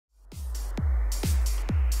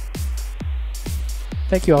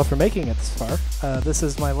Thank you all for making it this far. This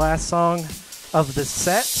is my last song of the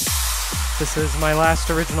set. This is my last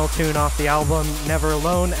original tune off the album Never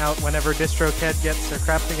Alone, out whenever DistroKid gets their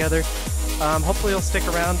crap together. Hopefully you'll stick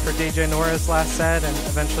around for DJ Nora's last set and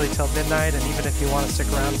eventually till midnight, and even if you want to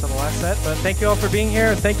stick around to the last set. But thank you all for being here,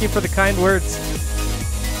 and thank you for the kind words.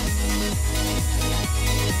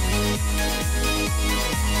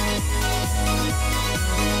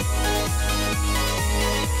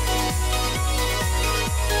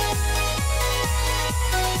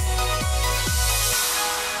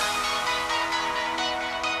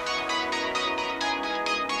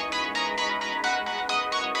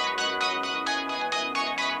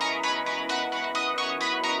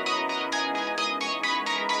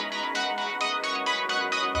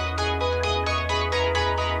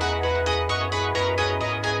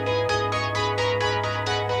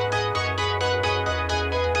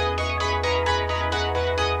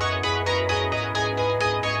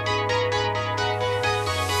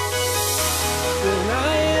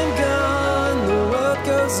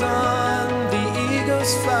 On. The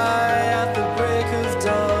eagles fly at the break of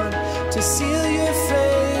dawn to seal your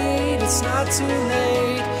fate. It's not too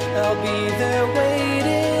late, I'll be there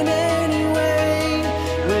waiting anyway.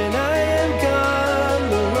 When I am gone,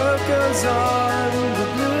 the world goes on. The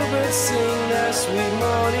bluebirds sing their sweet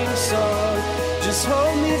morning song. Just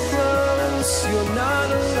hold me close, you're not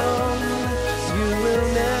alone. You will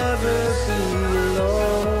never be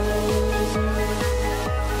alone.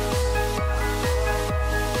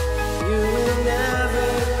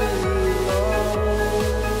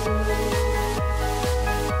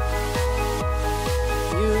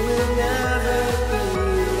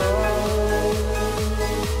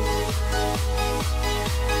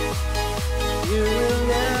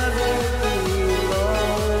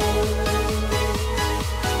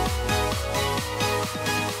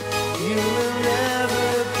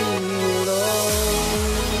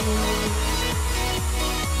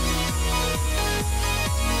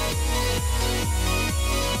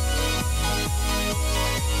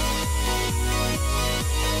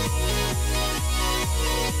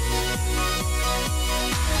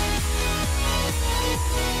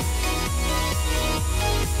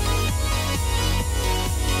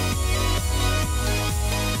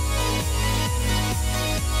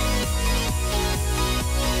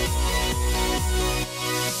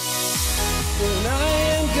 When I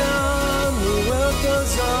am gone, the world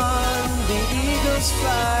goes on. The eagles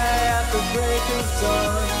fly at the break of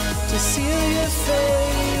dawn to seal your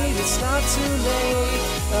fate. It's not too late,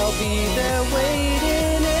 I'll be there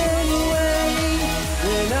waiting anyway.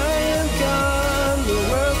 When I am gone, the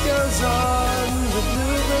world goes on. The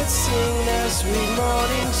bluebirds sing their sweet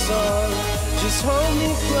morning song. Just hold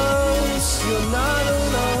me close, you're not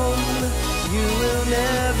alone. You will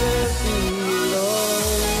never be alone.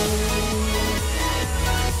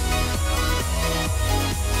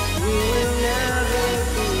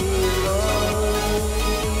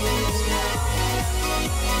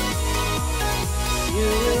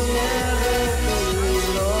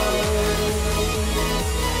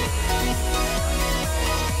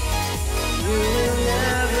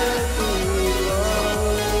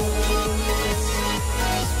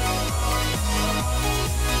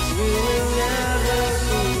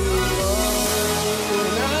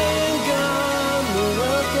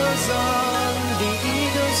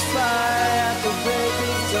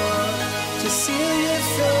 Seal your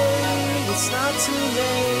fate, it's not too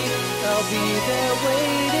late. I'll be there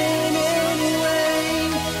waiting.